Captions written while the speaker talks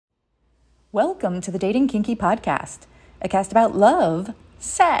Welcome to the Dating Kinky Podcast, a cast about love,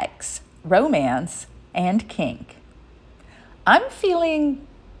 sex, romance, and kink. I'm feeling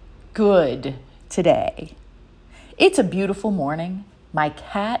good today. It's a beautiful morning. My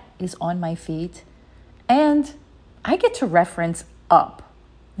cat is on my feet, and I get to reference Up,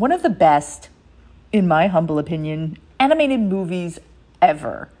 one of the best, in my humble opinion, animated movies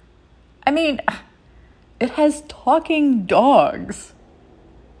ever. I mean, it has talking dogs.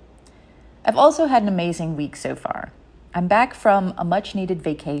 I've also had an amazing week so far. I'm back from a much-needed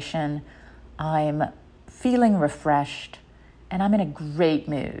vacation. I'm feeling refreshed, and I'm in a great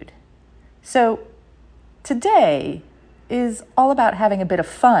mood. So today is all about having a bit of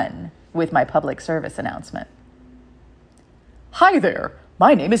fun with my public service announcement. Hi there,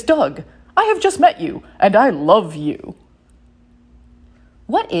 my name is Doug. I have just met you, and I love you.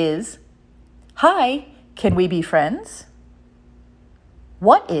 What is, hi, can we be friends?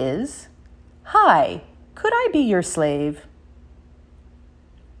 What is, hi, could I be your slave?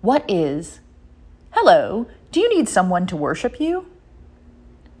 What is, hello, do you need someone to worship you?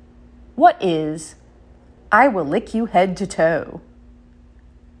 What is, I will lick you head to toe?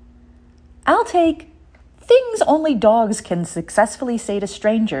 I'll take things only dogs can successfully say to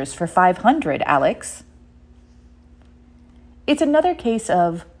strangers for 500, Alex. It's another case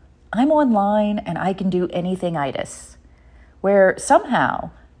of I'm online and I can do anything-itis, where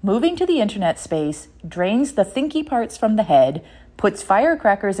somehow moving to the internet space drains the thinky parts from the head, puts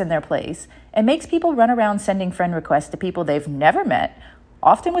firecrackers in their place, and makes people run around sending friend requests to people they've never met,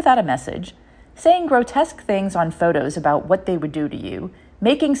 often without a message, saying grotesque things on photos about what they would do to you,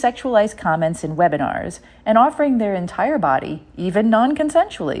 making sexualized comments in webinars, and offering their entire body, even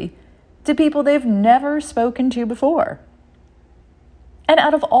non-consensually, to people they've never spoken to before. And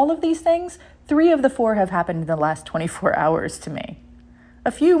out of all of these things, 3 of the 4 have happened in the last 24 hours to me. A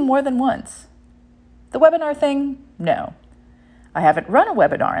few more than once. The webinar thing, no. I haven't run a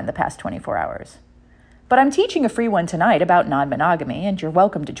webinar in the past 24 hours. But I'm teaching a free one tonight about non-monogamy, and you're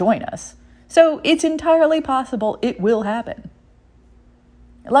welcome to join us. So it's entirely possible it will happen.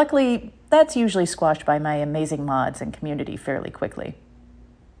 Luckily, that's usually squashed by my amazing mods and community fairly quickly.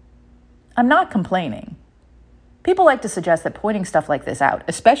 I'm not complaining. People like to suggest that pointing stuff like this out,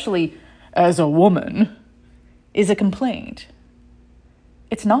 especially as a woman, is a complaint.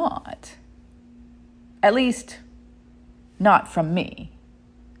 It's not. At least, not from me.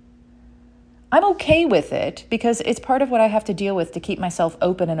 I'm okay with it because it's part of what I have to deal with to keep myself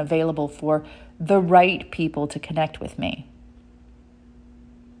open and available for the right people to connect with me.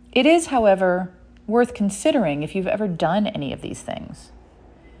 It is, however, worth considering if you've ever done any of these things.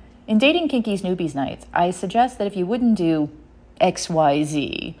 In Dating Kinky's Newbies Nights, I suggest that if you wouldn't do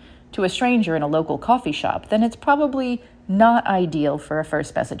XYZ to a stranger in a local coffee shop, then it's probably not ideal for a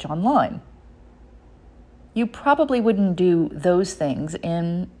first message online. You probably wouldn't do those things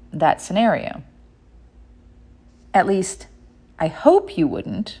in that scenario. At least, I hope you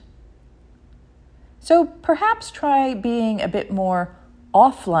wouldn't. So perhaps try being a bit more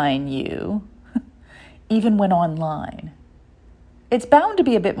offline you, even when online. It's bound to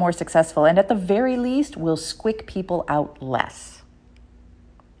be a bit more successful, and at the very least, will squick people out less.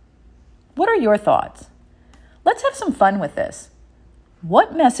 What are your thoughts? Let's have some fun with this.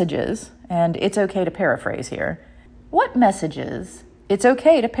 What messages, and it's okay to paraphrase here,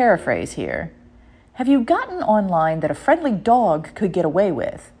 have you gotten online that a friendly dog could get away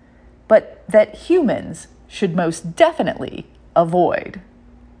with, but that humans should most definitely avoid?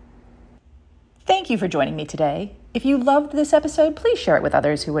 Thank you for joining me today. If you loved this episode, please share it with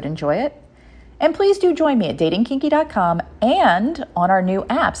others who would enjoy it. And please do join me at datingkinky.com and on our new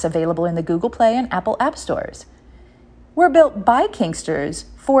apps available in the Google Play and Apple App Stores. We're built by Kinksters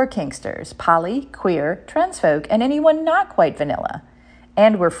for Kinksters, poly, queer, trans folk, and anyone not quite vanilla.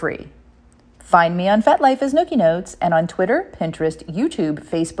 And we're free. Find me on FetLife as Nookie Notes and on Twitter, Pinterest, YouTube,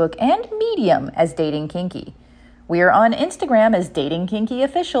 Facebook, and Medium as Dating Kinky. We are on Instagram as Dating Kinky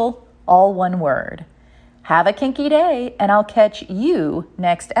Official, all one word. Have a kinky day, and I'll catch you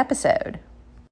next episode.